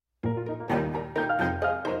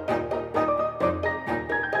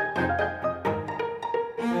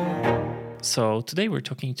So today we're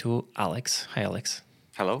talking to Alex. Hi, Alex.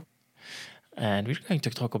 Hello. And we're going to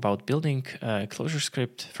talk about building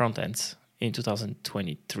ClojureScript front ends in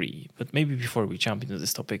 2023. But maybe before we jump into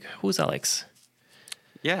this topic, who's Alex?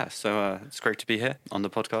 Yeah, so it's great to be here on the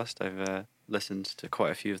podcast. I've listened to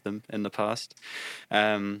quite a few of them in the past.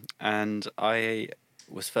 And I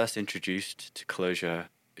was first introduced to Clojure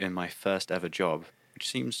in my first ever job, which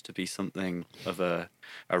seems to be something of a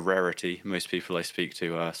rarity. Most people I speak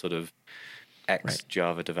to are sort of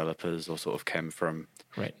ex-Java developers or sort of came from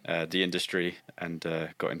the industry and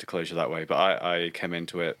got into Clojure that way. But I came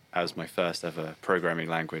into it as my first ever programming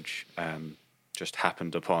language, just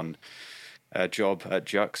happened upon a job at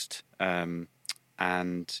Juxt, and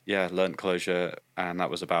learned Clojure, and that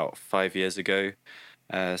was about 5 years ago.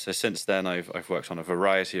 So since then, I've worked on a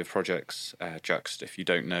variety of projects. Juxt, if you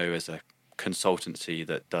don't know, is a consultancy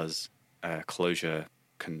that does Clojure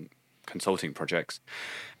consulting projects,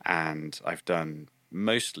 and I've done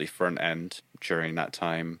mostly front end during that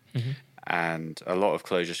time, and a lot of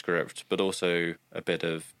ClojureScript, but also a bit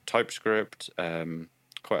of TypeScript,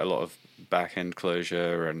 quite a lot of back end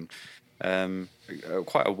Clojure, and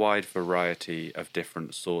quite a wide variety of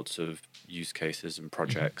different sorts of use cases and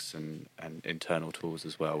projects and internal tools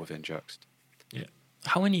as well within Juxt. Yeah.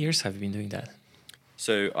 How many years have you been doing that?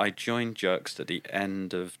 So I joined Juxt at the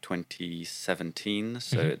end of 2017,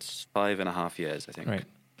 so it's 5.5 years, I think. Right.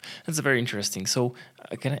 That's very interesting. So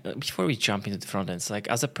before we jump into the front ends, like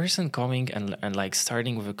as a person coming and like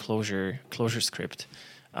starting with a ClojureScript,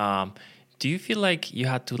 do you feel like you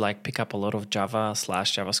had to like pick up a lot of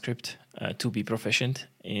Java/JavaScript to be proficient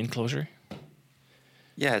in Clojure?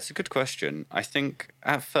 Yeah, it's a good question. I think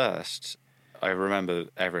at first, I remember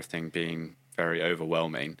everything being very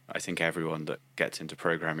overwhelming. I think everyone that gets into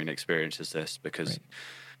programming experiences this because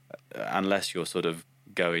unless you're sort of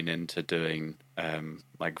going into doing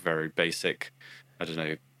like very basic, I don't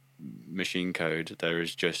know, machine code, there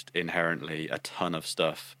is just inherently a ton of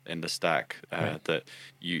stuff in the stack that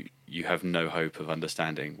you have no hope of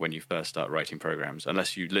understanding when you first start writing programs,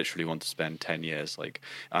 unless you literally want to spend 10 years like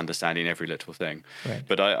understanding every little thing.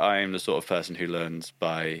 But I am the sort of person who learns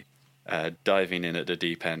by diving in at the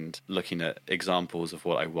deep end, looking at examples of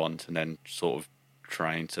what I want, and then sort of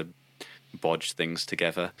trying to bodge things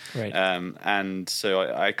together. And so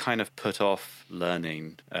I kind of put off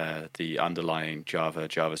learning the underlying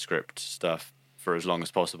JavaScript stuff for as long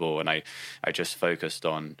as possible, and I just focused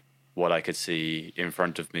on what I could see in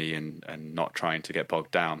front of me and not trying to get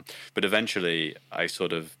bogged down. But eventually I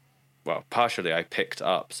partially I picked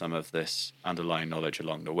up some of this underlying knowledge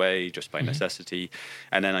along the way just by necessity,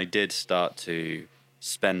 and then I did start to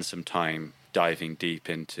spend some time diving deep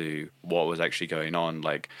into what was actually going on,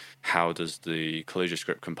 like how does the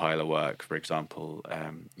ClojureScript compiler work, for example,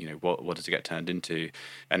 what does it get turned into?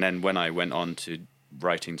 And then when I went on to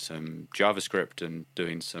writing some JavaScript and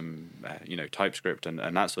doing some TypeScript and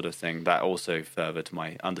that sort of thing, that also furthered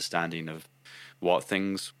my understanding of what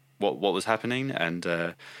was happening. And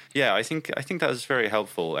I think that was very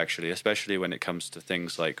helpful, actually, especially when it comes to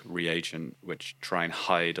things like reagent, which try and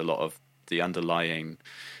hide a lot of the underlying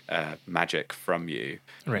magic from you.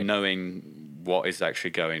 Knowing what is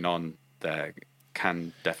actually going on there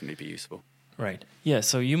can definitely be useful. Right. Yeah.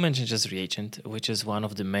 So you mentioned just reagent, which is one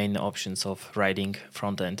of the main options of writing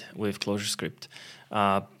front end with ClojureScript.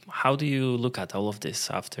 How do you look at all of this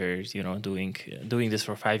after doing this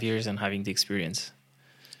for 5 years and having the experience?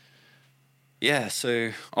 Yeah.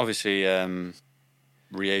 So obviously,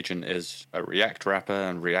 reagent is a React wrapper,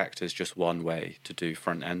 and React is just one way to do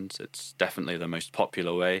front ends. It's definitely the most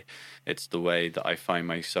popular way. It's the way that I find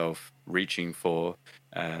myself reaching for,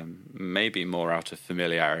 maybe more out of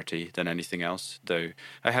familiarity than anything else, though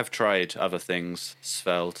I have tried other things,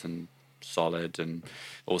 Svelte and Solid, and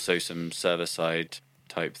also some server-side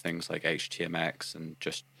type things like HTMX and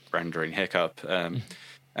just rendering hiccup.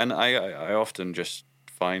 And I often just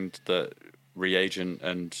find that reagent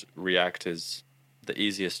and React is the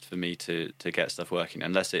easiest for me to get stuff working,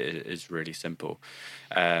 unless it is really simple.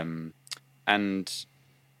 And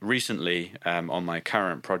recently, on my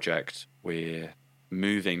current project, we're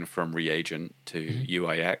moving from reagent to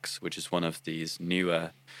UIX, which is one of these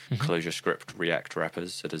newer ClojureScript React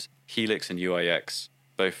wrappers. So there's Helix and UIX,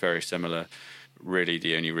 both very similar. Really,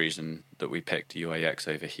 the only reason that we picked UIX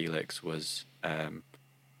over Helix was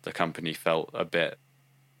the company felt a bit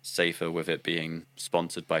safer with it being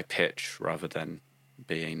sponsored by Pitch rather than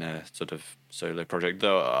being a sort of solo project,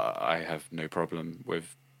 though I have no problem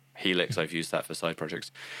with Helix. I've used that for side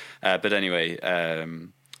projects. But anyway,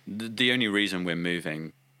 the only reason we're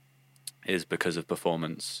moving is because of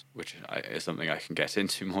performance, which is something I can get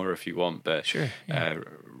into more if you want. But Sure. Yeah.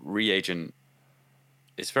 Reagent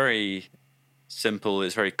is very simple.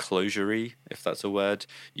 It's very closure-y, if that's a word.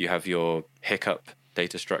 You have your hiccup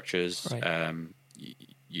data structures. Right.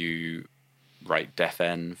 You write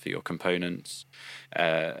defn for your components.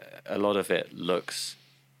 A lot of it looks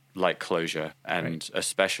like Clojure, and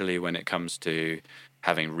especially when it comes to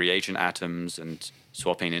having reagent atoms and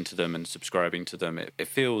swapping into them and subscribing to them, it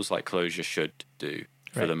feels like Clojure should do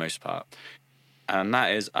for the most part. And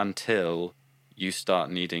that is until you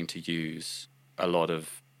start needing to use a lot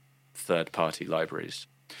of third-party libraries.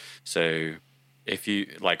 So if you,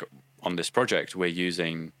 like on this project, we're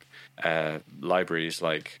using libraries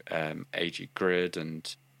like AG-Grid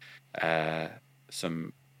and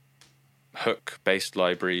some hook-based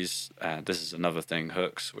libraries. This is another thing,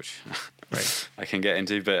 hooks, which I can get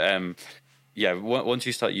into. But once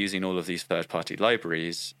you start using all of these third-party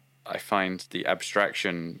libraries, I find the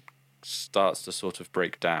abstraction starts to sort of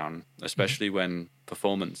break down, especially when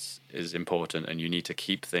performance is important and you need to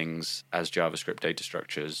keep things as JavaScript data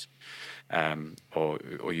structures, or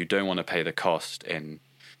you don't want to pay the cost in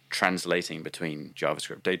translating between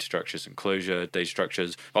JavaScript data structures and Clojure data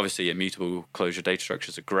structures. Obviously, immutable Clojure data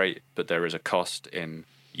structures are great, but there is a cost in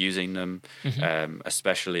using them,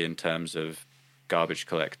 especially in terms of garbage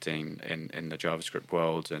collecting in the JavaScript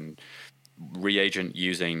world. And reagent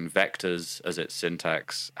using vectors as its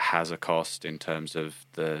syntax has a cost in terms of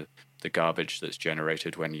the garbage that's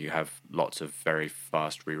generated when you have lots of very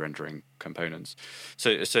fast re-rendering components.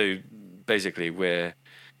 So basically, we're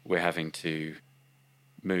having to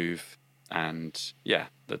move, and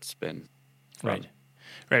that's been fun.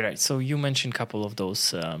 Right. So you mentioned a couple of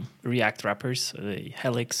those React wrappers, the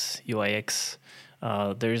Helix, UIX.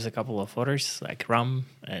 There's a couple of others like Rum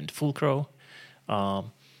and Fulcro.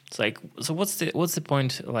 So what's the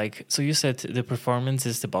point? Like, so you said the performance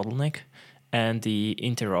is the bottleneck, and the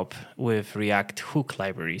interop with React hook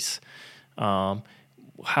libraries.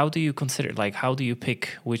 How do you consider? Like, how do you pick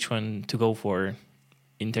which one to go for?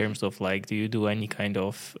 In terms of like, do you do any kind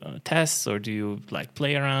of tests, or do you like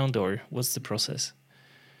play around, or what's the process?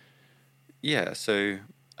 Yeah, so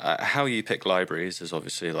how you pick libraries is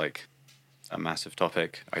obviously like a massive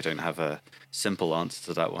topic. I don't have a simple answer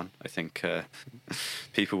to that one. I think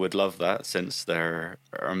people would love that, since there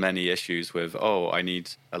are many issues with, I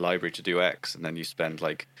need a library to do X, and then you spend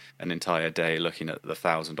like an entire day looking at the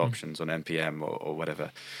 1,000 options on NPM or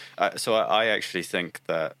whatever. So I actually think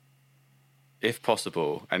that if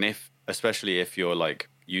possible, and especially if you're like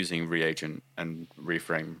using reagent and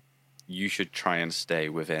reframe, you should try and stay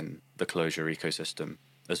within the Clojure ecosystem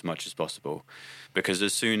as much as possible, because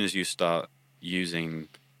as soon as you start using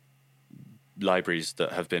libraries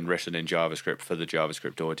that have been written in JavaScript for the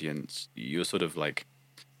JavaScript audience, you're sort of like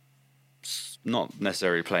not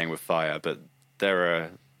necessarily playing with fire, but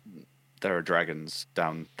there are dragons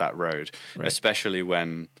down that road, especially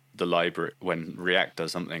when when React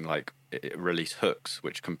does something like release hooks,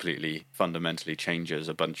 which completely fundamentally changes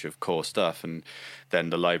a bunch of core stuff, and then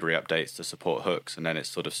the library updates to support hooks, and then it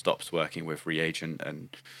sort of stops working with reagent.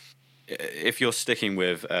 And if you're sticking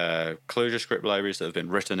with Clojure script libraries that have been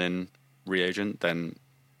written in reagent, then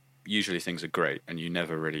usually things are great, and you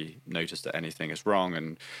never really notice that anything is wrong,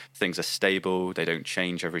 and things are stable. They don't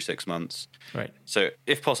change every 6 months. So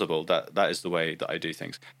if possible, that is the way that I do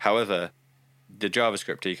things. However, the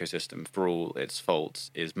JavaScript ecosystem, for all its faults,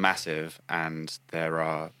 is massive, and there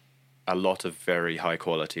are a lot of very high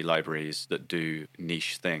quality libraries that do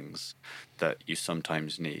niche things that you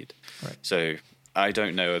sometimes need. So I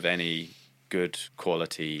don't know of any good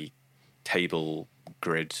quality table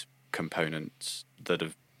grid components that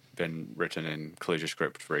have been written in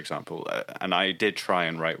ClojureScript, for example. And I did try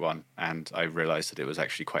and write one, and I realized that it was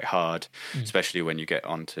actually quite hard, especially when you get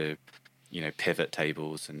onto pivot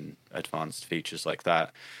tables and advanced features like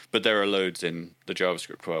that. But there are loads in the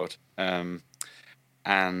JavaScript world. And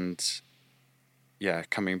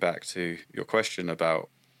coming back to your question about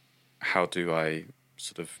how do I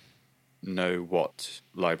sort of know what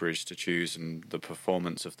libraries to choose and the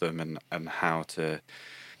performance of them, and how to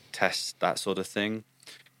test that sort of thing.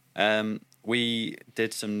 We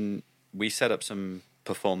set up some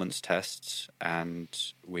performance tests, and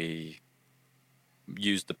we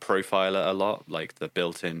used the profiler a lot, like the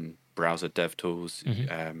built-in browser dev tools.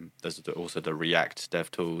 There's also the React dev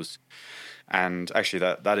tools, and actually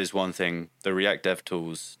that is one thing. The React dev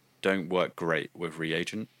tools don't work great with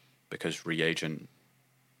reagent, because reagent,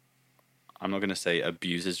 I'm not going to say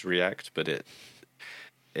abuses React, but it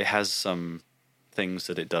has some things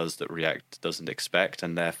that it does that React doesn't expect,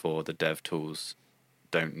 and therefore the dev tools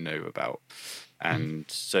don't know about. And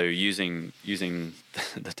so using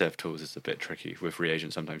the dev tools is a bit tricky with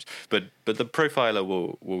reagent sometimes. But the profiler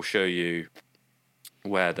will show you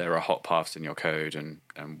where there are hot paths in your code and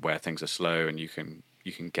where things are slow, and you can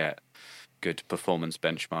get good performance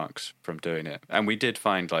benchmarks from doing it. And we did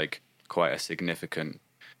find like quite a significant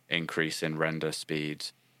increase in render speed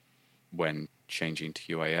when changing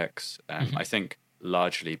to UIX. I think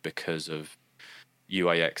largely because of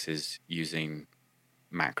UIX is using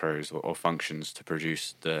macros or functions to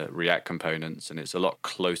produce the React components, and it's a lot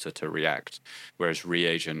closer to React, whereas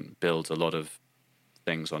Reagent builds a lot of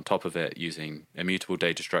things on top of it using immutable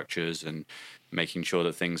data structures and making sure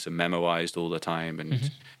that things are memoized all the time.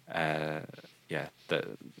 And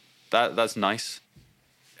that's nice,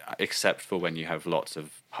 except for when you have lots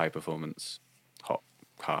of high performance hot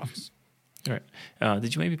paths. Right.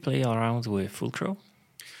 Did you maybe play around with Fulcro?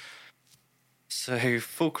 So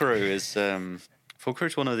Fulcro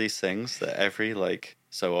is one of these things that every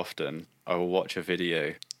so often I will watch a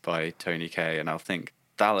video by Tony K and I'll think,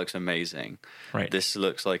 that looks amazing. Right. This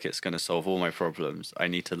looks like it's going to solve all my problems. I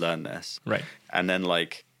need to learn this. Right. And then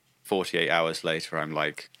 48 hours later, I'm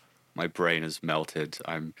like, my brain has melted.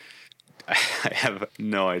 I have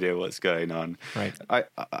no idea what's going on. Right.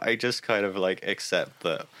 I just kind of accept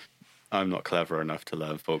that I'm not clever enough to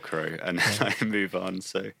learn Fulcro, and I move on.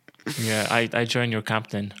 So yeah, I joined your camp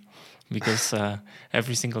then, because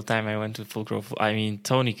every single time I went to Fulcro, I mean,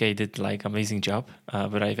 Tony K did amazing job,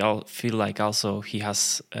 but I feel like also he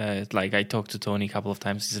has I talked to Tony a couple of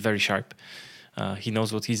times. He's very sharp. He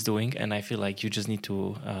knows what he's doing, and I feel like you just need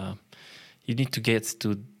to get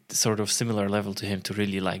to sort of similar level to him to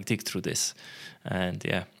really dig through this, and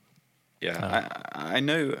yeah. Yeah, I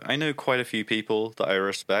know quite a few people that I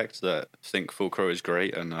respect that think Fulcro is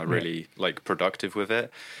great and are really productive with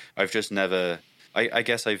it. I've just never, I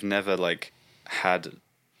guess I've never had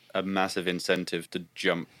a massive incentive to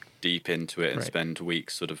jump deep into it and spend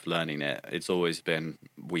weeks sort of learning it. It's always been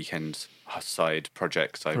weekend side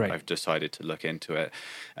projects. I've decided to look into it,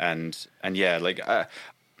 and yeah,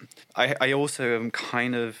 I also am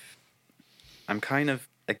kind of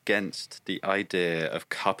against the idea of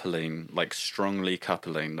strongly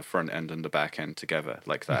coupling the front end and the back end together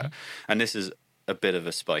like that. And this is a bit of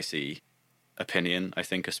a spicy opinion, I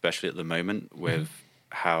think, especially at the moment with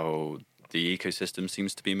how the ecosystem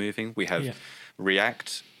seems to be moving. We have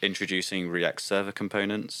React introducing React server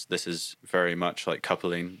components. This is very much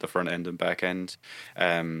coupling the front end and back end.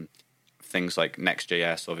 Things like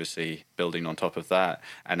Next.js, obviously, building on top of that.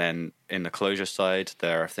 And then in the closure side,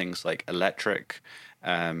 there are things like Electric,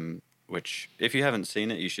 which if you haven't seen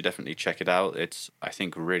it, you should definitely check it out. It's, I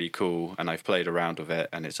think, really cool, and I've played around with it,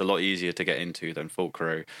 and it's a lot easier to get into than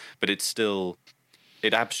Fulcro, but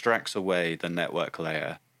it abstracts away the network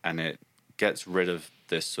layer, and it gets rid of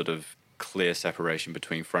this sort of clear separation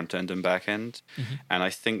between front end and back end. And I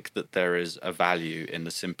think that there is a value in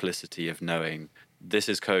the simplicity of knowing this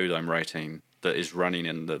is code I'm writing that is running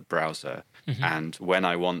in the browser. And when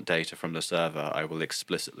I want data from the server, I will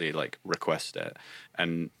explicitly request it.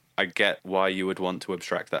 And I get why you would want to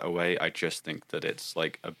abstract that away. I just think that it's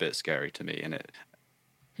a bit scary to me. And it,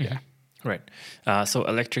 Right. So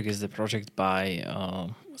Electric is the project by,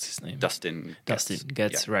 what's his name? Dustin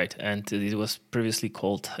Getz, right. And it was previously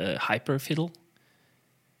called Hyperfiddle.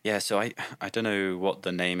 Yeah, so I don't know what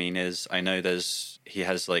the naming is. I know he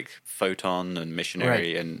has Photon and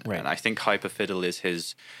Missionary, and I think Hyperfiddle is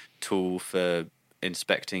his tool for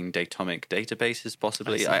inspecting datomic databases,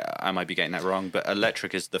 possibly. I might be getting that wrong, but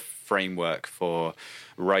Electric is the framework for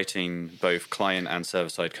writing both client and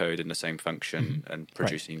server-side code in the same function and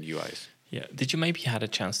producing UIs. Yeah. Did you maybe had a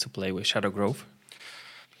chance to play with Shadow Grove?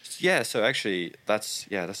 Yeah, so actually that's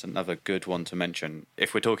another good one to mention.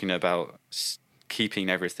 If we're talking about keeping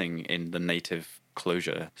everything in the native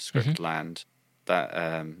closure script land,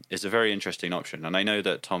 that is a very interesting option. And I know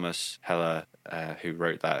that Thomas Heller, who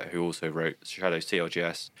wrote that, who also wrote Shadow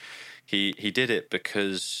CLJS, he did it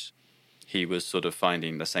because he was sort of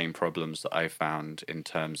finding the same problems that I found in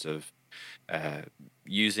terms of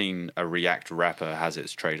using a React wrapper has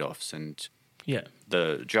its trade-offs, and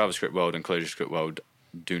the JavaScript world and ClojureScript world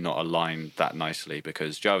do not align that nicely,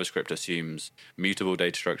 because JavaScript assumes mutable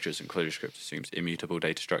data structures and ClojureScript assumes immutable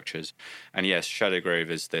data structures. And yes, Shadow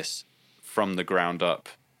Grove is this from the ground up,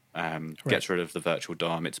 gets rid of the virtual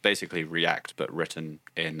DOM. It's basically React but written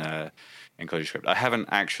in ClojureScript. I haven't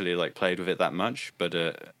actually played with it that much, but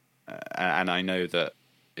and I know that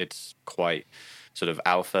it's quite sort of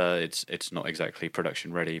alpha. It's not exactly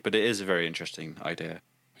production ready, but it is a very interesting idea.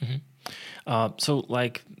 So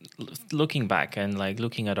looking back and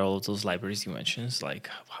looking at all of those libraries you mentioned,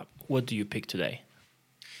 what do you pick today?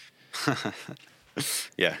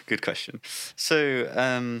 Yeah, good question. So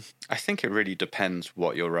I think it really depends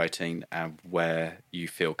what you're writing and where you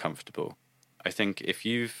feel comfortable. I think if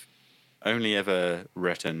you've only ever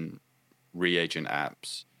written reagent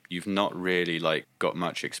apps, you've not really like got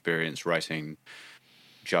much experience writing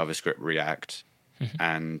JavaScript React,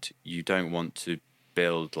 and you don't want to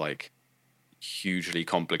build like hugely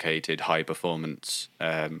complicated, high performance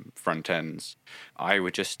front ends, I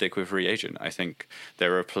would just stick with Reagent. I think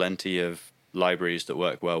there are plenty of libraries that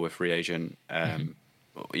work well with Reagent,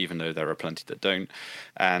 even though there are plenty that don't.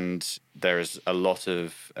 And there's a lot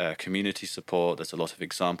of community support. There's a lot of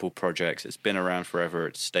example projects. It's been around forever.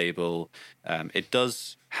 It's stable. It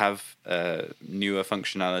does have newer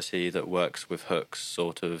functionality that works with hooks,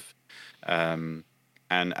 sort of. And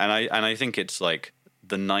I think it's like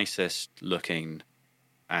the nicest looking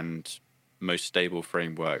and most stable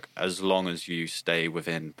framework as long as you stay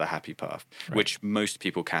within the happy path, which most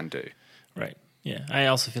people can do. Right. Yeah. I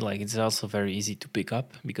also feel like it's also very easy to pick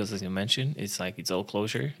up because, as you mentioned, it's like it's all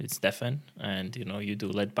closure, it's defen, and you do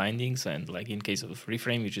lead bindings, and like in case of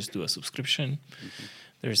Reframe, you just do a subscription.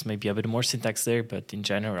 There's maybe a bit more syntax there, but in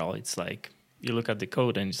general, it's like you look at the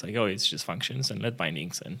code and it's like, oh, it's just functions and lead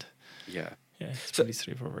bindings, and it's pretty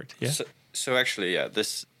straightforward. Yeah. So actually,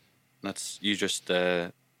 you just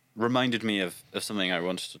reminded me of something I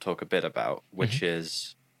wanted to talk a bit about, which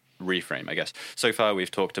is Reframe, I guess. So far, we've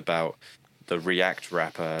talked about the React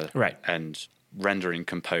wrapper and rendering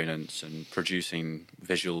components and producing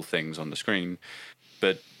visual things on the screen.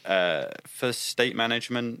 But for state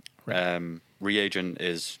management, Reagent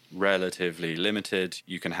is relatively limited.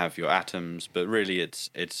 You can have your atoms, but really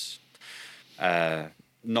it's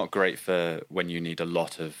not great for when you need a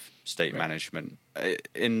lot of state management,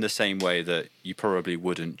 in the same way that you probably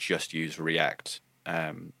wouldn't just use React.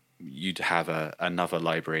 You'd have another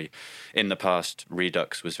library. In the past,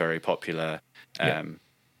 Redux was very popular.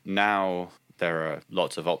 Now there are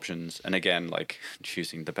lots of options. And again, like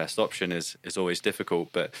choosing the best option is always difficult.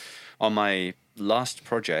 But on my last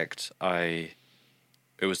project, it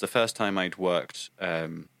was the first time I'd worked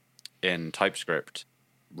in TypeScript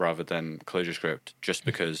rather than ClojureScript, just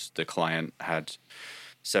because the client had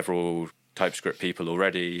several TypeScript people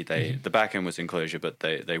already. The backend was in Clojure, but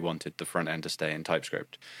they wanted the front end to stay in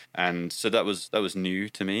TypeScript, and so that was new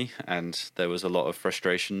to me, and there was a lot of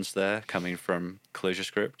frustrations there coming from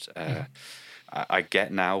ClojureScript. I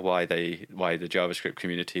get now why the JavaScript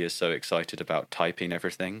community is so excited about typing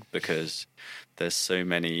everything, because there's so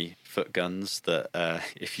many foot guns that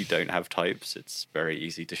if you don't have types, it's very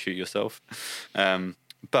easy to shoot yourself.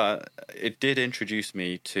 But it did introduce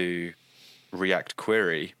me to React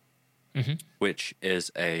Query, which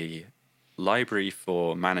is a library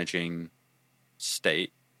for managing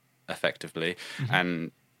state effectively,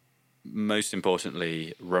 and most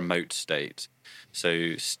importantly, remote state.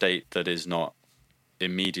 So state that is not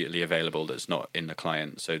immediately available, that's not in the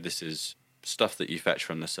client. So this is stuff that you fetch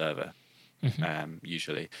from the server,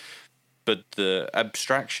 usually. But the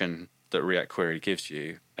abstraction that React Query gives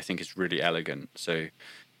you, I think, is really elegant. So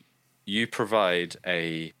you provide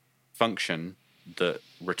a function that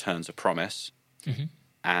returns a promise,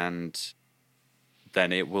 and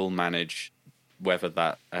then it will manage whether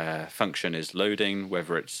that function is loading,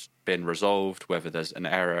 whether it's been resolved, whether there's an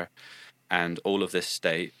error, and all of this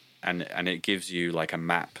state. And it gives you like a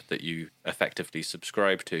map that you effectively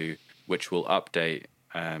subscribe to, which will update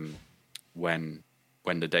when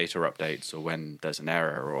the data updates, or when there's an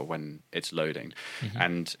error, or when it's loading.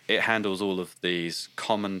 And it handles all of these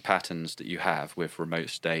common patterns that you have with remote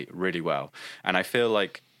state really well. And I feel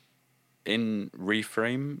like in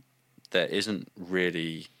Reframe, there isn't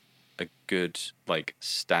really a good like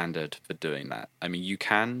standard for doing that. I mean, you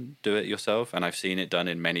can do it yourself, and I've seen it done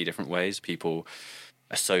in many different ways. People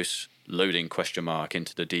associate loading ?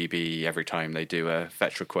 Into the DB every time they do a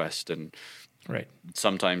fetch request, and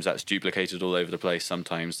sometimes that's duplicated all over the place.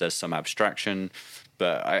 Sometimes there's some abstraction,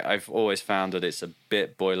 but I've always found that it's a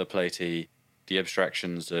bit boilerplatey. The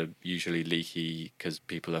abstractions are usually leaky because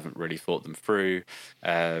people haven't really thought them through,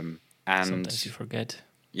 and sometimes you forget.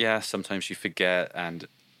 Yeah, sometimes you forget, and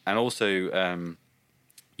also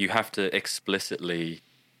you have to explicitly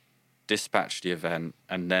dispatch the event,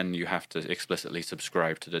 and then you have to explicitly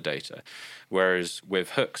subscribe to the data. Whereas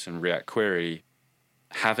with hooks and React Query,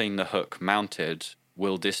 having the hook mounted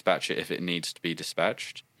will dispatch it if it needs to be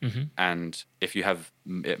dispatched. And if you have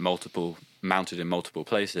it mounted in multiple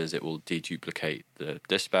places, it will deduplicate the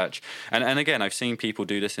dispatch. And again, I've seen people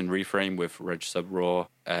do this in Reframe with reg sub raw,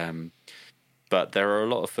 but there are a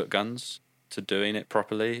lot of foot guns to doing it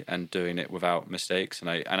properly and doing it without mistakes. And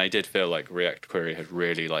I did feel like React Query had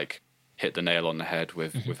really like hit the nail on the head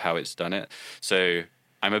with how it's done it. So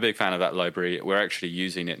I'm a big fan of that library. We're actually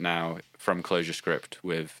using it now from ClojureScript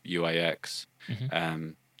with UIX.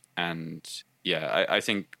 And yeah, I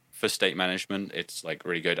think for state management, it's like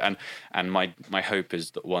really good. And my hope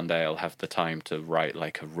is that one day I'll have the time to write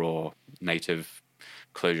like a raw native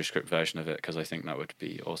ClojureScript version of it, because I think that would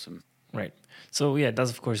be awesome. Right. So yeah,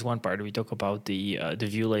 that's of course one part. We talk about the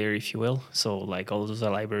view layer, if you will. So like all those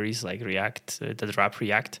libraries like React, that wrap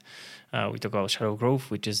React. We talk about Shadow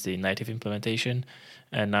Grove, which is the native implementation,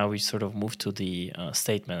 and now we sort of move to the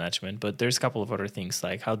state management. But there's a couple of other things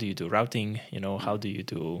like how do you do routing? How do you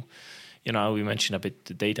do, we mentioned a bit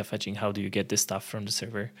the data fetching. How do you get this stuff from the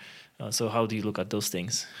server? So how do you look at those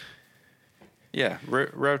things? Yeah,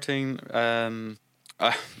 routing.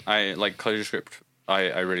 I like ClojureScript.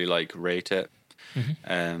 I really like Rate It.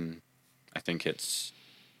 I think it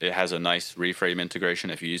has a nice reframe integration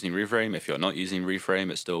if you're using reframe. If you're not using reframe,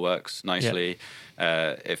 it still works nicely.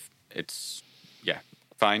 If it's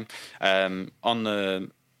fine. On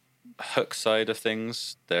the hook side of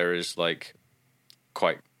things, there is like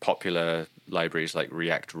quite popular libraries like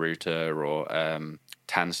React Router or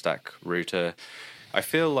TanStack Router. I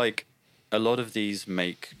feel like a lot of these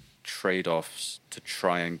make trade-offs to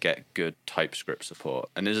try and get good TypeScript support.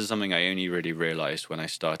 And this is something I only really realized when I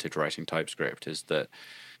started writing TypeScript, is that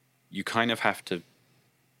you kind of have to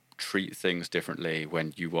treat things differently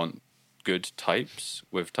when you want good types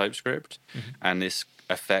with TypeScript. And this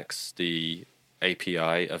affects the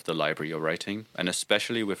API of the library you're writing. And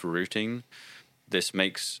especially with routing, this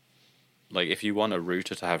makes, like, if you want a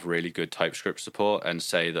router to have really good TypeScript support and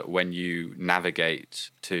say that when you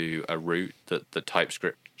navigate to a route, that the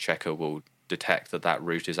TypeScript checker will detect that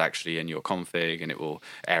route is actually in your config, and it will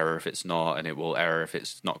error if it's not, and it will error if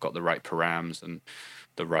it's not got the right params and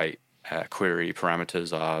the right query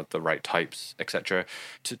parameters are the right types, etc.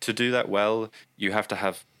 To do that well, you have to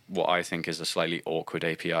have what I think is a slightly awkward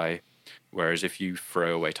API. Whereas if you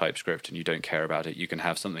throw away TypeScript and you don't care about it, you can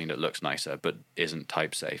have something that looks nicer but isn't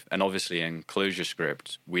type safe. And obviously in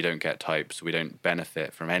ClojureScript, we don't get types. We don't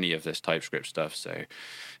benefit from any of this TypeScript stuff. So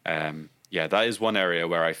that is one area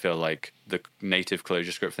where I feel like the native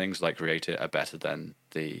ClojureScript things like Create It are better than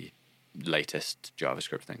the latest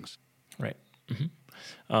JavaScript things. Right.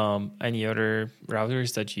 Any other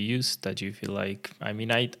routers that you use that you feel like, I mean,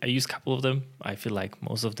 I use a couple of them. I feel like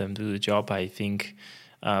most of them do the job. I think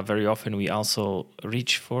very often we also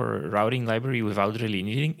reach for a routing library without really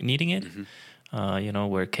needing it,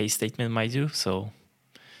 where case statement might do. So,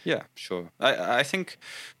 yeah, sure. I think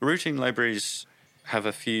routing libraries have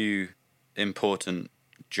a few important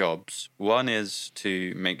jobs. One is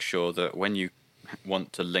to make sure that when you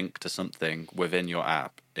want to link to something within your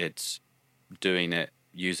app, it's doing it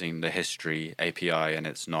using the history API and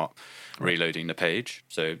it's not reloading the page.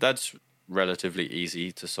 So that's relatively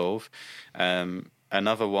easy to solve.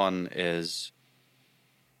 Another one is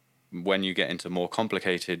when you get into more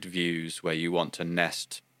complicated views where you want to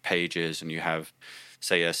nest pages and you have,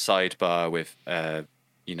 say, a sidebar with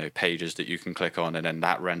pages that you can click on, and then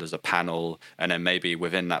that renders a panel, and then maybe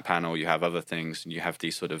within that panel you have other things, and you have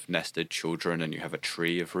these sort of nested children, and you have a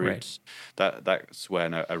tree of routes. That's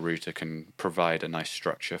when a router can provide a nice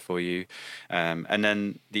structure for you. And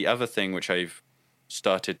then the other thing which I've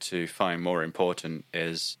started to find more important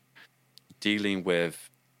is dealing with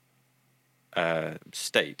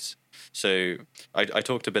state. So I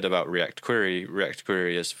talked a bit about React Query. React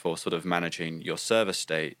Query is for sort of managing your server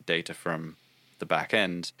state data from the back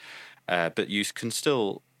end, but you can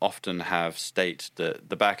still often have state that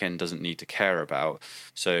the back end doesn't need to care about.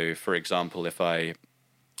 So, for example, if I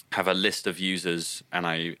have a list of users and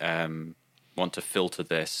I want to filter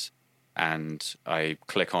this, and I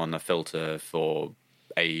click on a filter for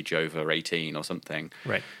age over 18 or something,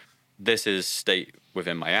 right? This is state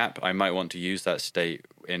within my app. I might want to use that state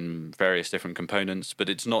in various different components, but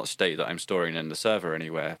it's not state that I'm storing in the server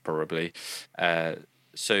anywhere, probably.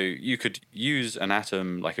 So you could use an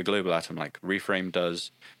atom, like a global atom, like Reframe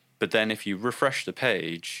does, but then if you refresh the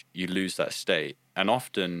page, you lose that state. And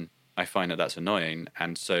often I find that that's annoying.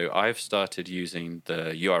 And so I've started using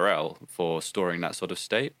the URL for storing that sort of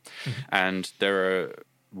state. And there are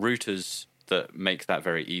routers that make that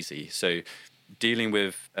very easy. So dealing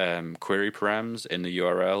with query params in the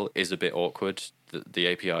URL is a bit awkward. The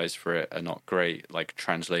APIs for it are not great, like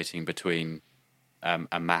translating between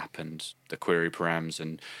a map and the query params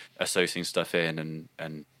and associating stuff in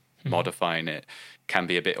and modifying it can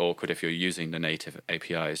be a bit awkward if you're using the native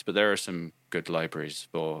APIs. But there are some good libraries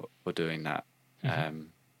for doing that,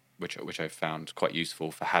 which I've found quite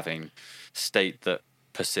useful for having state that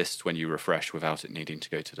persists when you refresh without it needing to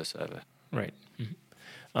go to the server. Right.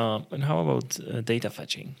 And how about data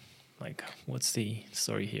fetching? Like, what's the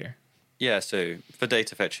story here? Yeah, so for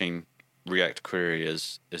data fetching, React Query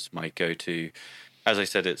is my go-to. As I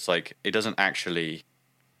said, it's like it's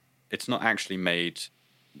not actually made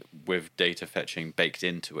with data fetching baked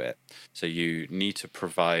into it. So you need to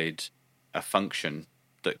provide a function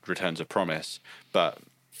that returns a promise, but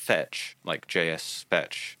fetch, like JS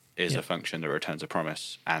fetch, is a function that returns a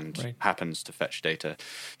promise and happens to fetch data.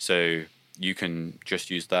 So you can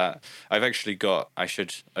just use that. I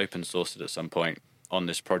should open source it at some point on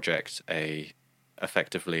this project,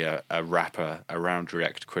 effectively a wrapper around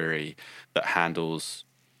React Query that handles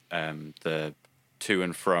the to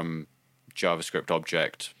and from JavaScript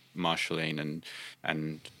object marshalling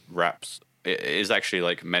and wraps. It is actually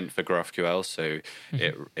like meant for GraphQL, so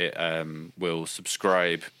it will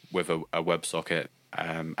subscribe with a WebSocket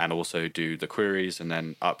and also do the queries and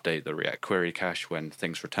then update the React Query cache when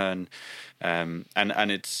things return, and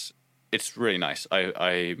it's really nice.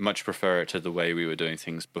 I much prefer it to the way we were doing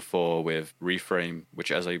things before with Reframe,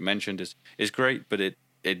 which, as I mentioned, is great, but it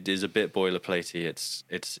is a bit boilerplatey.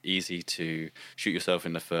 It's easy to shoot yourself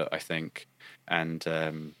in the foot, I think, and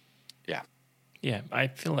yeah, I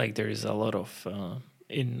feel like there is a lot of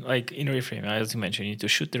in Reframe, as you mentioned, you need to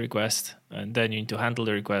shoot the request, and then you need to handle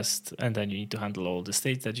the request, and then you need to handle all the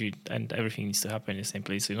states and everything needs to happen in the same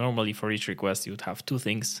place. So normally for each request, you would have two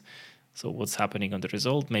things. So what's happening on the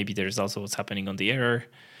result? Maybe there's also what's happening on the error.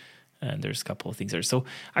 And there's a couple of things there. So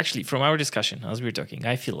actually, from our discussion, as we were talking,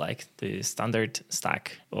 I feel like the standard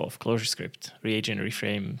stack of ClojureScript, Reagent,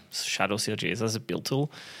 Reframe, Shadow CLJS as a build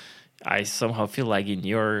tool, I somehow feel like in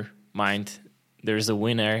your mind, there's a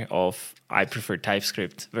winner of I prefer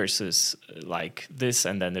TypeScript versus like this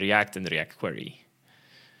and then React and React Query.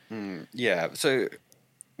 Yeah. So,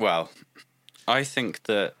 well, I think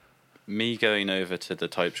that me going over to the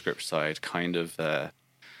TypeScript side kind of, I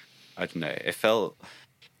don't know, it felt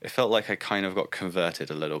like I kind of got converted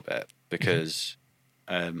a little bit because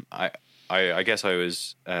I guess I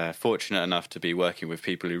was fortunate enough to be working with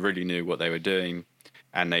people who really knew what they were doing,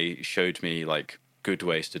 and they showed me like good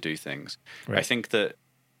ways to do things. Right. I think that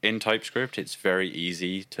in TypeScript, it's very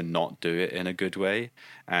easy to not do it in a good way,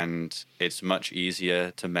 and it's much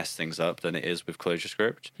easier to mess things up than it is with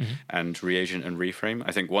ClojureScript and Reagent and Reframe.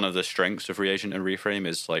 I think one of the strengths of Reagent and Reframe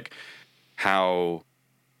is like how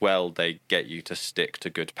well they get you to stick to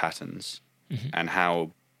good patterns and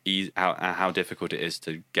how difficult it is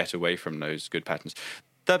to get away from those good patterns.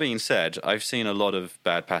 That being said, I've seen a lot of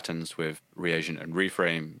bad patterns with Reagent and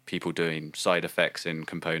Reframe, people doing side effects in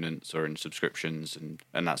components or in subscriptions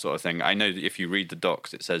and that sort of thing. I know that if you read the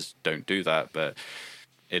docs, it says don't do that, but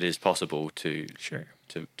it is possible to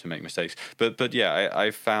make mistakes. But yeah,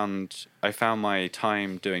 I found my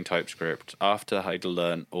time doing TypeScript after I'd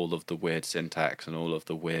learned all of the weird syntax and all of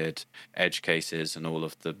the weird edge cases and all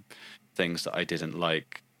of the things that I didn't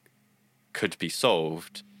like could be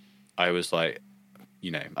solved. I was like,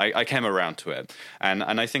 I came around to it. And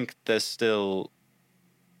I think there's still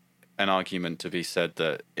an argument to be said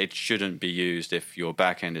that it shouldn't be used if your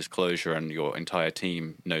backend is Clojure and your entire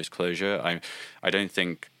team knows Clojure. I don't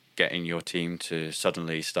think getting your team to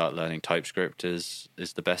suddenly start learning TypeScript is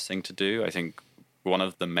the best thing to do. I think one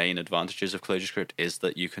of the main advantages of ClojureScript is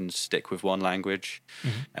that you can stick with one language.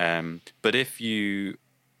 But if you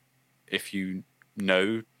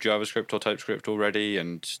know JavaScript or TypeScript already,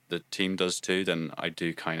 and the team does too, then I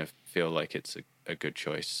do kind of feel like it's a good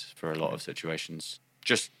choice for a lot of situations.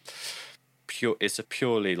 Just it's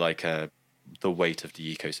purely like the weight of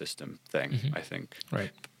the ecosystem thing, I think.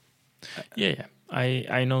 Right. Yeah.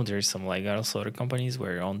 I know there's some like also other companies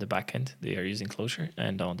where on the back end they are using Clojure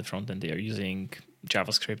and on the front end they are using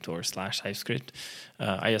JavaScript or /TypeScript.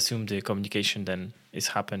 I assume the communication then is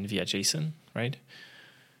happen via JSON, right?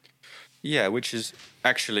 Yeah, which is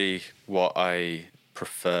actually what I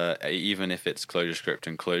prefer, even if it's ClojureScript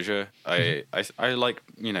and Clojure. I like,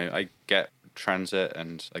 I get transit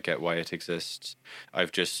and I get why it exists.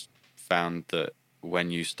 I've just found that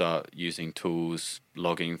when you start using tools,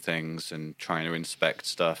 logging things and trying to inspect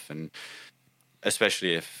stuff, and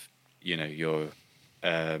especially if, you're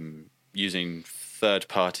using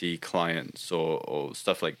third-party clients or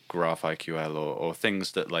stuff like GraphQL or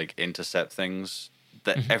things that like intercept things,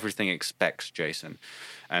 that everything expects JSON,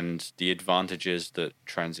 and the advantages that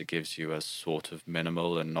transit gives you are sort of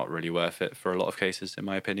minimal and not really worth it for a lot of cases, in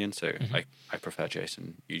my opinion. So I prefer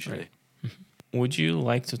JSON usually. Right. Would you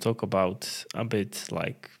like to talk about a bit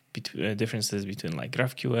like differences between like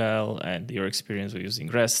GraphQL and your experience with using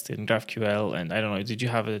REST in GraphQL? And I don't know, did you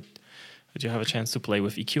have a chance to play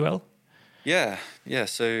with EQL? Yeah.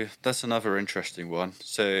 So that's another interesting one.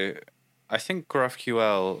 So I think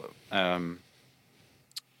GraphQL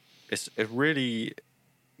is a really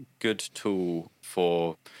good tool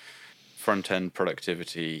for front-end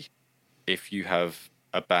productivity if you have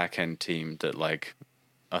a back-end team that like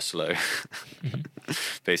are slow,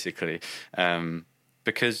 basically,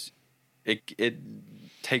 because it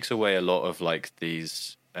takes away a lot of like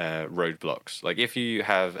these roadblocks. Like if you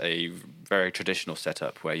have a very traditional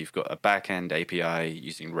setup where you've got a back-end API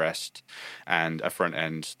using REST and a front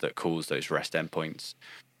end that calls those REST endpoints,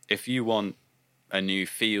 if you want a new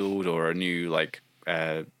field or a new like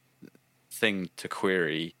thing to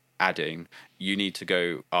query adding, you need to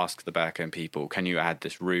go ask the backend people, can you add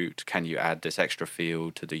this route? Can you add this extra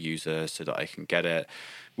field to the user so that I can get it?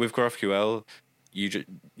 With GraphQL, you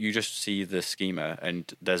just see the schema,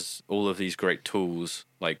 and there's all of these great tools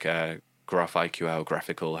like GraphIQL,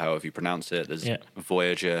 graphical, however you pronounce it. There's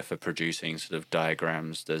Voyager for producing sort of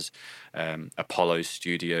diagrams. There's Apollo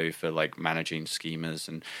Studio for like managing schemas,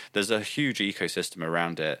 and there's a huge ecosystem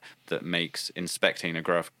around it that makes inspecting a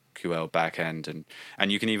GraphQL backend,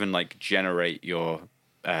 and you can even like generate your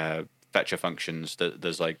fetcher functions.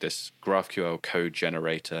 There's like this GraphQL code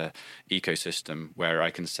generator ecosystem where I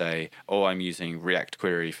can say, oh, I'm using React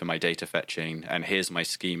Query for my data fetching, and here's my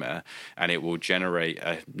schema, and it will generate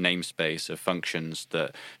a namespace of functions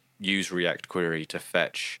that use React Query to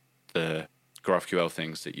fetch the GraphQL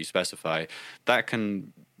things that you specify. That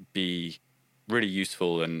can be really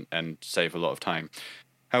useful and save a lot of time.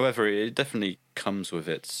 However, it definitely comes with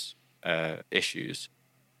its issues.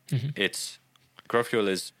 It's GraphQL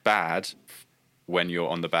is bad when you're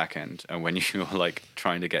on the back end and when you're like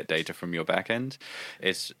trying to get data from your back end.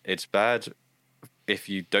 It's bad if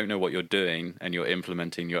you don't know what you're doing and you're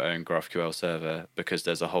implementing your own GraphQL server, because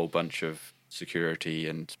there's a whole bunch of security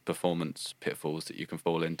and performance pitfalls that you can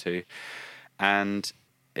fall into. And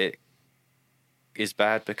it is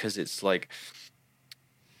bad because it's like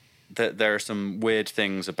there are some weird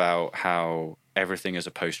things about how everything is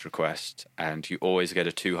a post request and you always get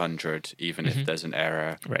a 200 even if there's an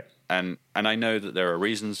error. Right. And I know that there are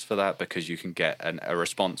reasons for that, because you can get a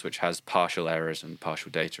response which has partial errors and partial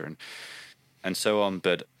data and so on.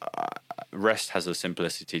 But REST has a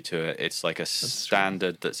simplicity to it. It's like a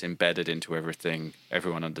standard that's embedded into everything.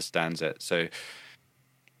 Everyone understands it. So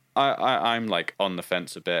I'm like on the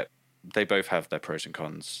fence a bit. They both have their pros and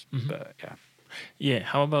cons, but yeah. Yeah.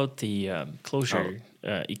 How about the Clojure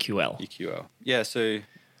EQL? EQL. Yeah. So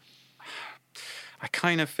I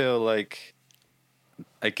kind of feel like,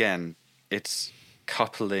 again, it's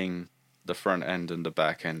coupling the front end and the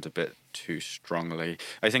back end a bit too strongly.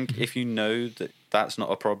 I think if you know that that's not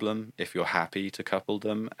a problem, if you're happy to couple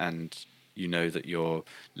them and you know that you're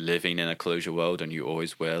living in a Clojure world and you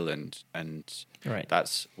always will, and right.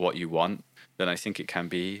 that's what you want, then I think it can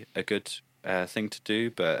be a good thing to do.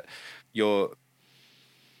 But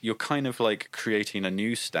you're kind of like creating a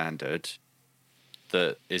new standard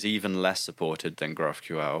that is even less supported than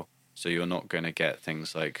GraphQL. So you're not going to get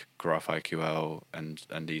things like GraphIQL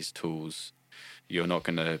and these tools. You're not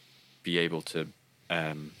going to be able to,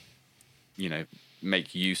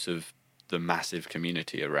 make use of the massive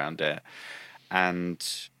community around it. And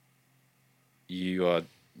you are,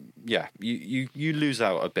 you lose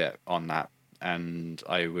out a bit on that. And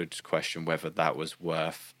I would question whether that was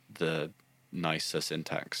worth the nicer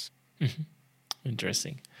syntax.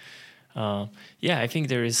 Interesting. I think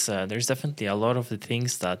there's definitely a lot of the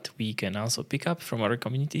things that we can also pick up from other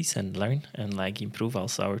communities and learn and like improve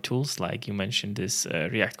also our tools. Like you mentioned this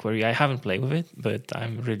React Query. I haven't played with it, but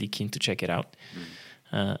I'm really keen to check it out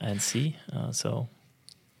and see.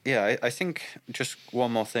 Yeah, I think just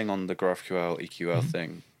one more thing on the GraphQL EQL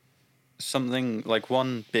thing. Something like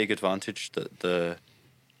one big advantage that the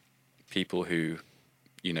people who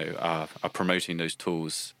are promoting those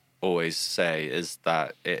tools always say is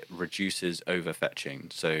that it reduces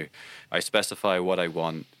overfetching. So I specify what I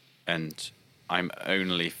want and I'm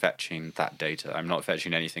only fetching that data. I'm not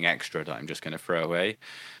fetching anything extra that I'm just going to throw away.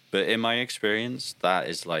 But in my experience, that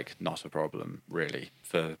is like not a problem really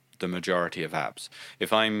for the majority of apps.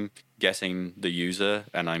 If I'm getting the user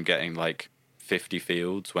and I'm getting like 50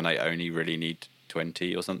 fields when I only really need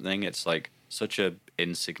 20 or something, it's like such a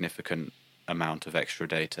insignificant amount of extra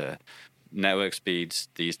data. Network speeds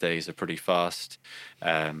these days are pretty fast.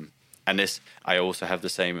 And this, I also have the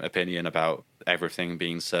same opinion about everything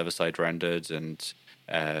being server-side rendered and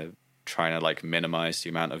trying to like minimize the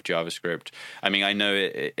amount of JavaScript. I mean, I know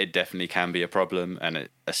it definitely can be a problem, and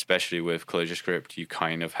especially with ClojureScript, you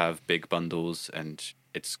kind of have big bundles, and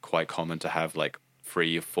it's quite common to have like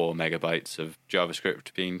 3 or 4 megabytes of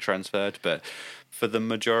JavaScript being transferred. But for the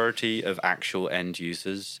majority of actual end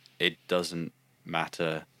users, it doesn't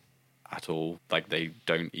matter at all. Like they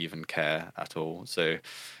don't even care at all. So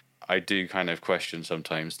I do kind of question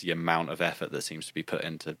sometimes the amount of effort that seems to be put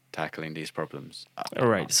into tackling these problems. All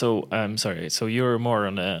right. So sorry. So you're more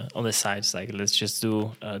on the sides, like let's just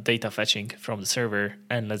do data fetching from the server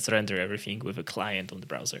and let's render everything with a client on the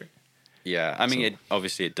browser. Yeah, I mean,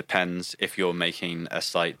 it depends. If you're making a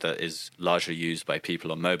site that is largely used by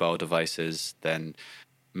people on mobile devices, then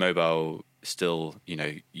mobile still,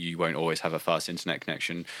 you won't always have a fast internet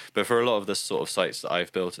connection. But for a lot of the sort of sites that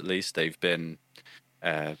I've built, at least, they've been,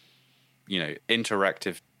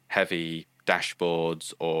 interactive, heavy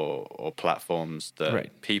dashboards or platforms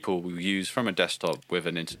that people will use from a desktop with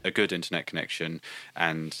a good internet connection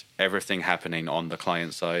and everything happening on the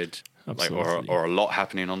client side. Or a lot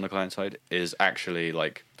happening on the client side is actually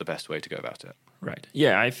like the best way to go about it. Right.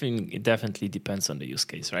 Yeah, I think it definitely depends on the use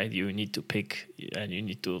case, right? You need to pick and you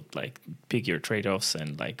need to like pick your trade-offs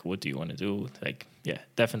and like what do you want to do? Like, yeah,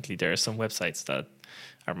 definitely there are some websites that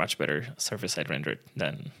are much better server-side rendered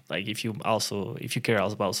than like if you care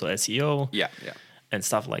about also SEO and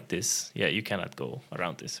stuff like this, you cannot go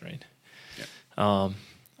around this, right? Yeah.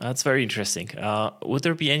 That's very interesting. Would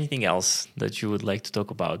there be anything else that you would like to talk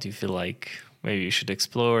about? Do you feel like maybe you should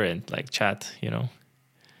explore and like chat,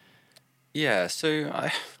 Yeah, so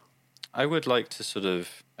I would like to sort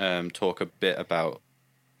of talk a bit about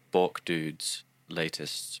Bork Dude's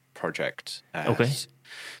latest project. Okay.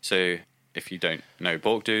 So if you don't know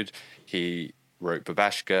Bork Dude, he wrote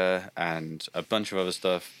Babashka and a bunch of other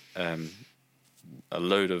stuff, a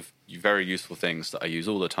load of very useful things that I use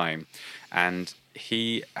all the time. And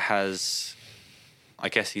he has, I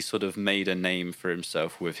guess he sort of made a name for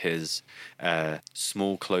himself with his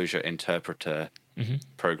small closure interpreter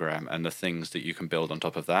program and the things that you can build on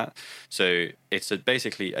top of that. So it's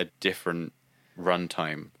basically a different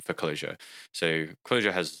runtime for Clojure. So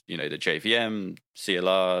Clojure has, the JVM,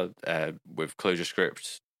 CLR, with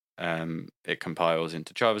ClojureScript, it compiles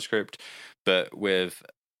into JavaScript, but with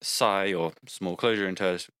Psi or small closure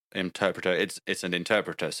interpreter, it's an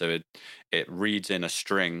interpreter. So it reads in a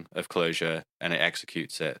string of Clojure and it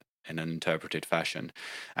executes it in an interpreted fashion.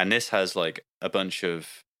 And this has like a bunch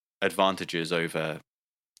of advantages over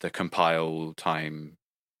the compile time,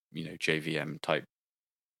 JVM type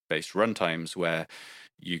based runtimes where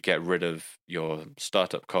you get rid of your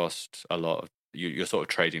startup cost a lot of you're sort of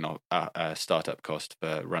trading off a startup cost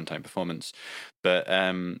for runtime performance. But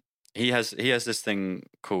he has this thing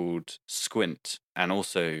called Squint and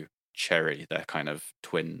also Cherry. They're kind of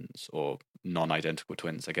twins or non-identical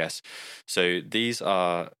twins, I guess. So these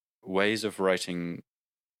are ways of writing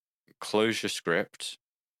ClojureScript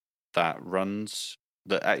that runs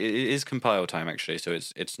that it is compile time actually. So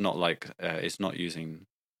it's not like it's not using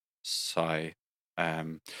Psi,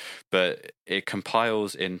 but it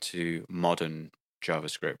compiles into modern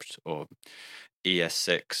JavaScript or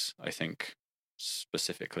ES6, I think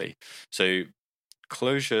specifically. So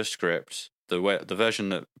ClojureScript, the version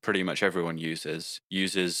that pretty much everyone uses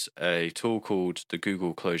a tool called the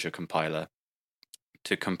Google Closure Compiler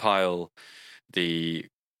to compile the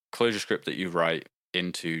ClojureScript that you write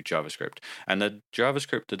into JavaScript. And the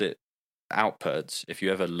JavaScript that it outputs, if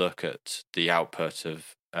you ever look at the output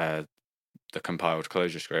of the compiled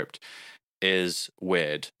ClojureScript, is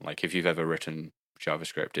weird. Like if you've ever written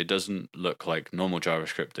JavaScript, it doesn't look like normal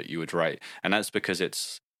JavaScript that you would write, and that's because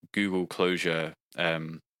it's Google Closure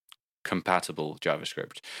compatible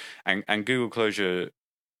JavaScript, and Google Closure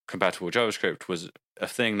compatible JavaScript was a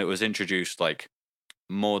thing that was introduced like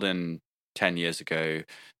more than 10 years ago,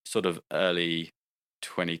 sort of early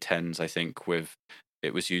 2010s, I think.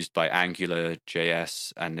 It was used by Angular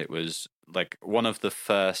JS, and it was like one of the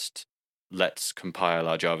first let's compile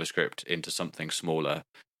our JavaScript into something smaller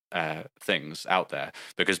things out there,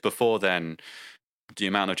 because before then the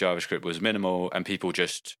amount of JavaScript was minimal and people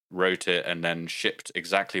just wrote it and then shipped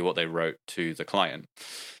exactly what they wrote to the client.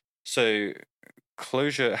 So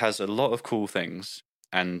Clojure has a lot of cool things,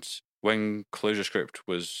 and when ClojureScript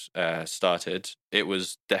was started, it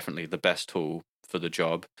was definitely the best tool for the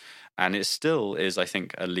job, and it still is, I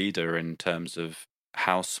think, a leader in terms of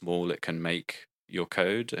how small it can make your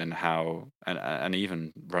code and how and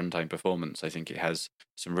even runtime performance. I think it has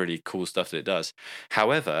some really cool stuff that it does.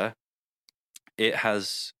 However, it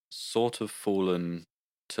has sort of fallen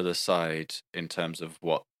to the side in terms of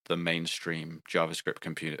what the mainstream JavaScript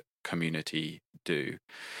community do.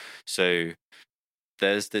 So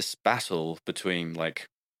there's this battle between like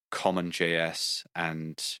CommonJS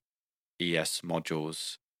and ES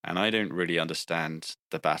modules, and I don't really understand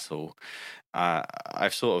the battle.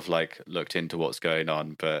 I've sort of like looked into what's going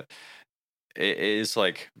on, but it is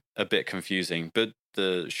like a bit confusing. But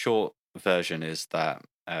the short version is that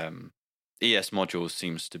ES modules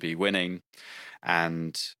seems to be winning,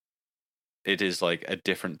 and it is like a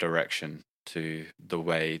different direction to the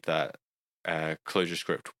way that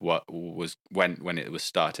ClojureScript was when it was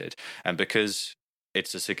started. And because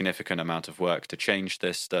it's a significant amount of work to change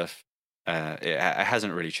this stuff, it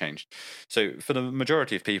hasn't really changed. So for the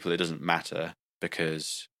majority of people, it doesn't matter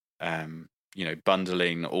because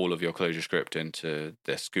bundling all of your ClojureScript into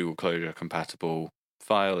this Google Clojure compatible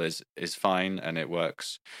file is fine and it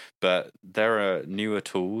works. But there are newer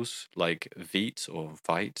tools like Vite or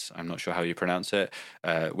Vite, I'm not sure how you pronounce it,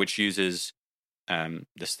 which uses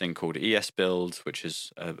this thing called ES Build, which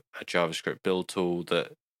is a JavaScript build tool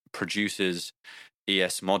that produces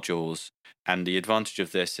ES modules. And the advantage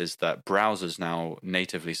of this is that browsers now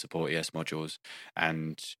natively support ES modules,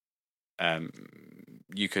 and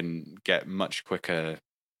you can get much quicker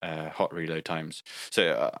hot reload times.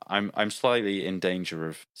 So I'm slightly in danger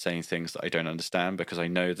of saying things that I don't understand, because I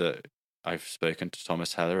know that I've spoken to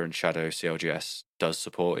Thomas Heller and Shadow CLGS does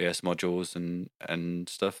support ES modules and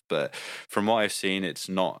stuff, but from what I've seen, it's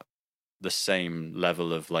not the same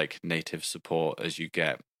level of like native support as you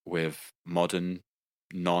get with modern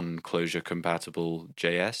non-Clojure compatible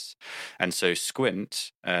JS. And so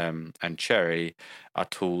Squint and Cherry are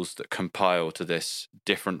tools that compile to this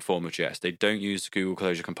different form of JS. They don't use Google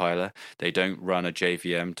Clojure compiler. They don't run a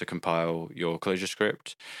JVM to compile your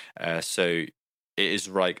ClojureScript. So it is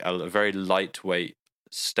like a very lightweight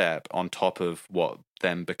step on top of what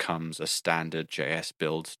then becomes a standard JS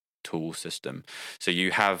build tool system. So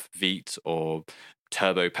you have Vite or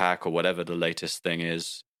TurboPack or whatever the latest thing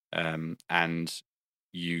is, and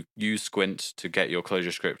you use Squint to get your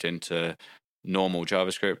ClojureScript into normal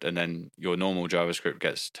JavaScript, and then your normal JavaScript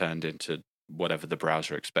gets turned into whatever the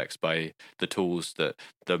browser expects by the tools that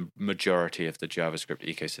the majority of the JavaScript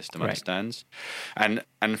ecosystem understands. And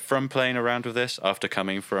from playing around with this after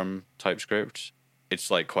coming from TypeScript,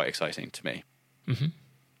 it's like quite exciting to me. Mm-hmm.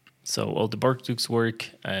 So all the Bartuk's work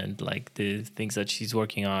and like the things that she's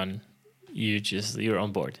working on, you're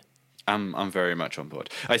on board. I'm very much on board.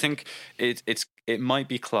 I think it might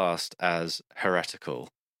be classed as heretical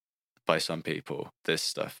by some people, this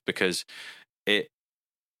stuff, because it,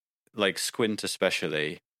 like Squint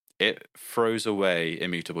especially, it throws away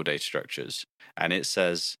immutable data structures, and it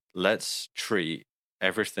says, let's treat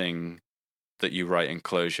everything that you write in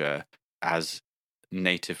Clojure as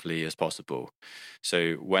natively as possible.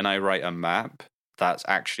 So when I write a map, that's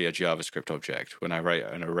actually a JavaScript object. When I write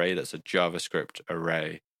an array, that's a JavaScript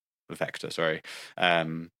array vector, sorry.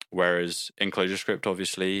 Whereas in ClojureScript,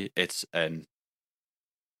 obviously, it's a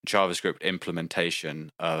JavaScript implementation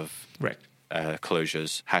of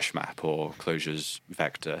Clojure's hash map or Clojure's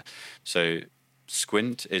vector. So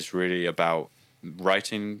Squint is really about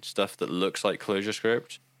writing stuff that looks like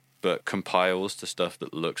ClojureScript, but compiles to stuff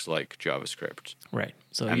that looks like JavaScript. Right.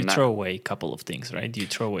 So and you throw away a couple of things, right? You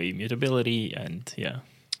throw away immutability and yeah.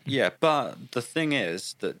 Yeah, but the thing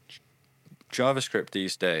is that JavaScript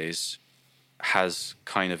these days has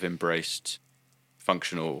kind of embraced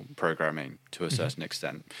functional programming to a certain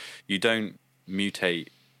extent. You don't mutate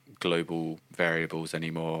global variables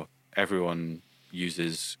anymore. Everyone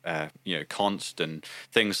uses const and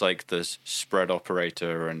things like this spread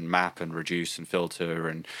operator and map and reduce and filter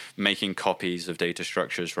and making copies of data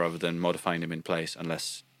structures rather than modifying them in place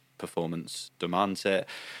unless performance demands it.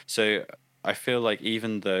 So I feel like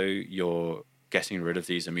even though you're getting rid of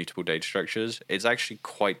these immutable data structures, it's actually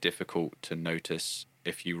quite difficult to notice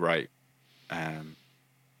if you write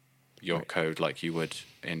your code like you would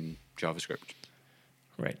in JavaScript.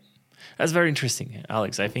 Right. That's very interesting,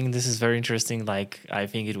 Alex. I think this is very interesting. Like, I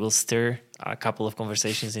think it will stir a couple of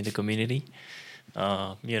conversations in the community.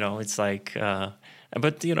 It's like,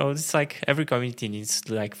 but it's like every community needs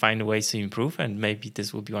to like find ways to improve, and maybe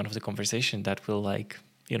this will be one of the conversation that will like,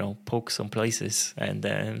 poke some places, and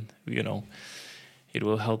then it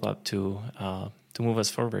will help up to move us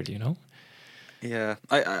forward. Yeah,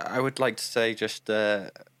 I would like to say just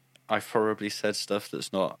I've probably said stuff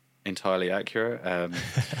that's not entirely accurate.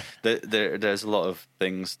 There's a lot of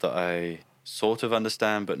things that I sort of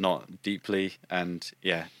understand, but not deeply. And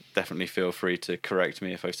yeah, definitely feel free to correct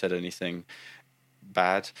me if I've said anything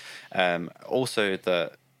bad. Also,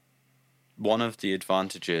 that one of the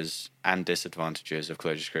advantages and disadvantages of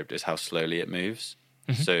ClojureScript is how slowly it moves.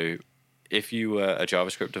 Mm-hmm. So if you were a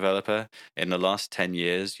JavaScript developer in the last 10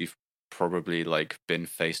 years, you've probably like been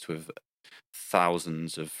faced with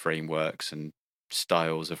thousands of frameworks and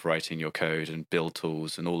styles of writing your code and build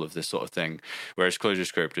tools and all of this sort of thing, whereas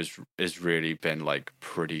ClojureScript is really been like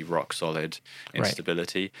pretty rock solid in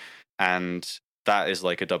stability. And that is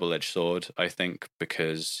like a double-edged sword, I think,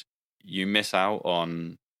 because you miss out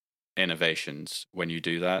on innovations when you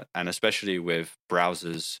do that. And especially with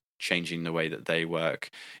browsers changing the way that they work,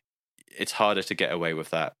 it's harder to get away with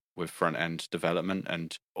that with front end development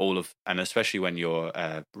and especially when you're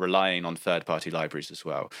relying on third party libraries as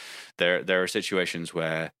well. There are situations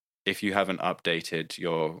where if you haven't updated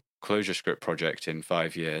your ClojureScript project in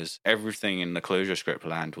 5 years, everything in the ClojureScript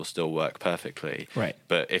land will still work perfectly. Right.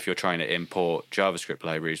 But if you're trying to import JavaScript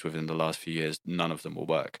libraries within the last few years, none of them will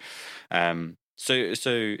work. So it's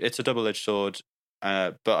a double-edged sword.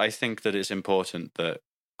 But I think that it's important that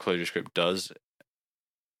ClojureScript does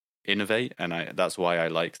innovate, and that's why I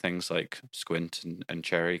like things like Squint and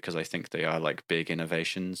Cherry, because I think they are like big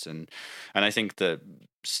innovations, and I think that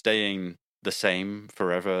staying the same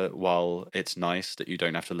forever while it's nice that you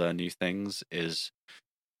don't have to learn new things is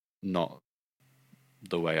not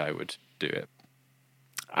the way I would do it.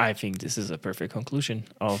 I think this is a perfect conclusion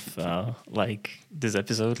of like this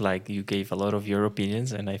episode. Like, you gave a lot of your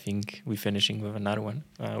opinions, and I think we're finishing with another one,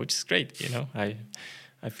 which is great.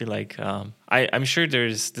 I feel like I'm sure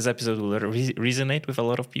this episode will resonate with a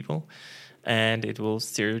lot of people, and it will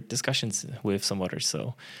steer discussions with some others.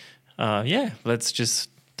 So let's just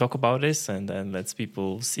talk about this, and then let's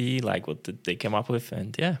people see like what they came up with,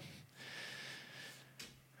 and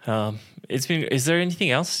is there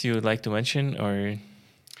anything else you would like to mention, or?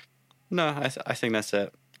 No, I think that's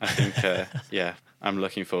it. I think I'm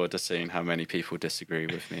looking forward to seeing how many people disagree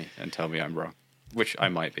with me and tell me I'm wrong, which I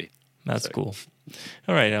might be. That's cool.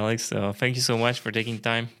 All right, Alex. Thank you so much for taking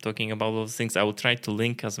time talking about those things. I will try to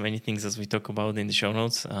link as many things as we talk about in the show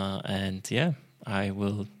notes. And I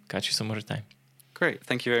will catch you some other time. Great.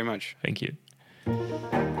 Thank you very much. Thank you.